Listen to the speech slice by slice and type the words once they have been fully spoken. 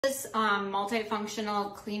This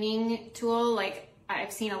multifunctional cleaning tool, like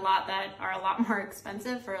I've seen a lot that are a lot more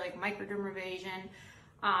expensive for like microdermabrasion,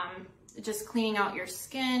 just cleaning out your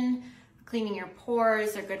skin, cleaning your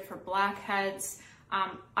pores. They're good for blackheads.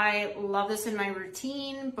 I love this in my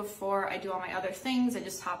routine before I do all my other things. I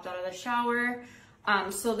just hopped out of the shower.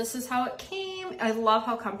 So this is how it came. I love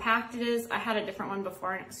how compact it is. I had a different one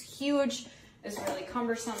before and it was huge. It's really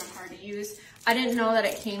cumbersome and hard to use. I didn't know that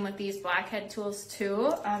it came with these blackhead tools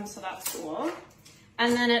too, so that's cool.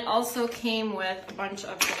 And then it also came with a bunch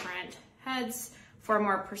of different heads for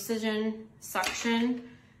more precision suction.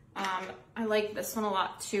 I like this one a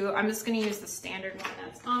lot too. I'm just gonna use the standard one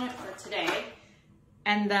that's on it for today.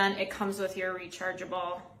 And then it comes with your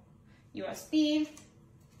rechargeable USB.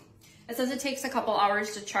 It says it takes a couple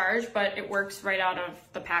hours to charge, but it works right out of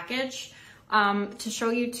the package. To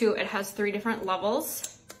show you too, it has 3 different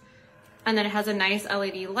levels. And then it has a nice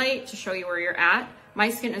LED light to show you where you're at.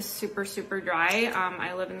 My skin is super, super dry.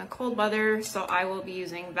 I live in the cold weather, so I will be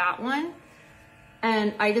using that one.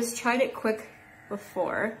 And I just tried it quick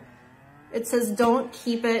before. It says don't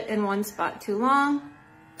keep it in one spot too long.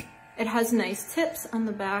 It has nice tips on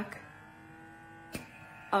the back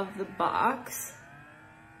of the box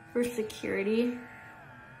for security.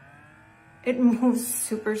 It moves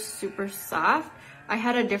super, super soft. I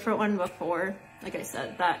had a different one before, like I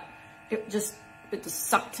said, that it just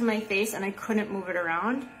sucked to my face and I couldn't move it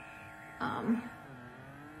around.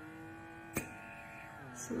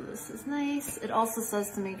 So this is nice. It also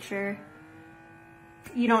says to make sure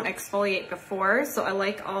you don't exfoliate before. So I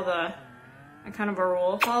like all I'm kind of a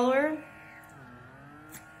rule follower.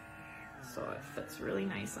 So it fits really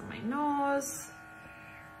nice on my nose.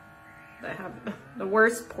 I have the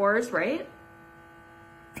worst pores, right?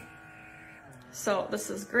 So this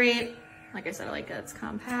is great. Like I said, I like that it's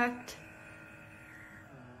compact.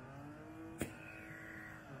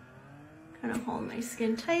 Kind of hold my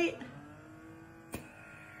skin tight.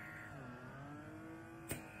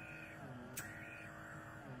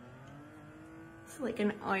 It's like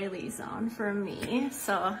an oily zone for me.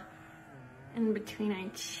 So in between my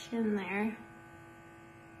chin there.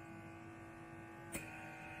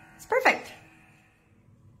 It's perfect.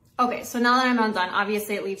 Okay, so now that I'm all done,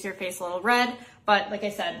 obviously it leaves your face a little red, but like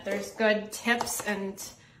I said, there's good tips and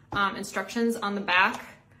instructions on the back,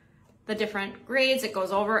 the different grades. It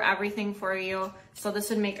goes over everything for you. So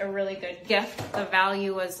this would make a really good gift. The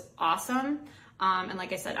value was awesome. And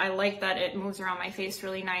like I said, I like that it moves around my face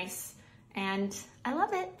really nice and I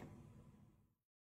love it.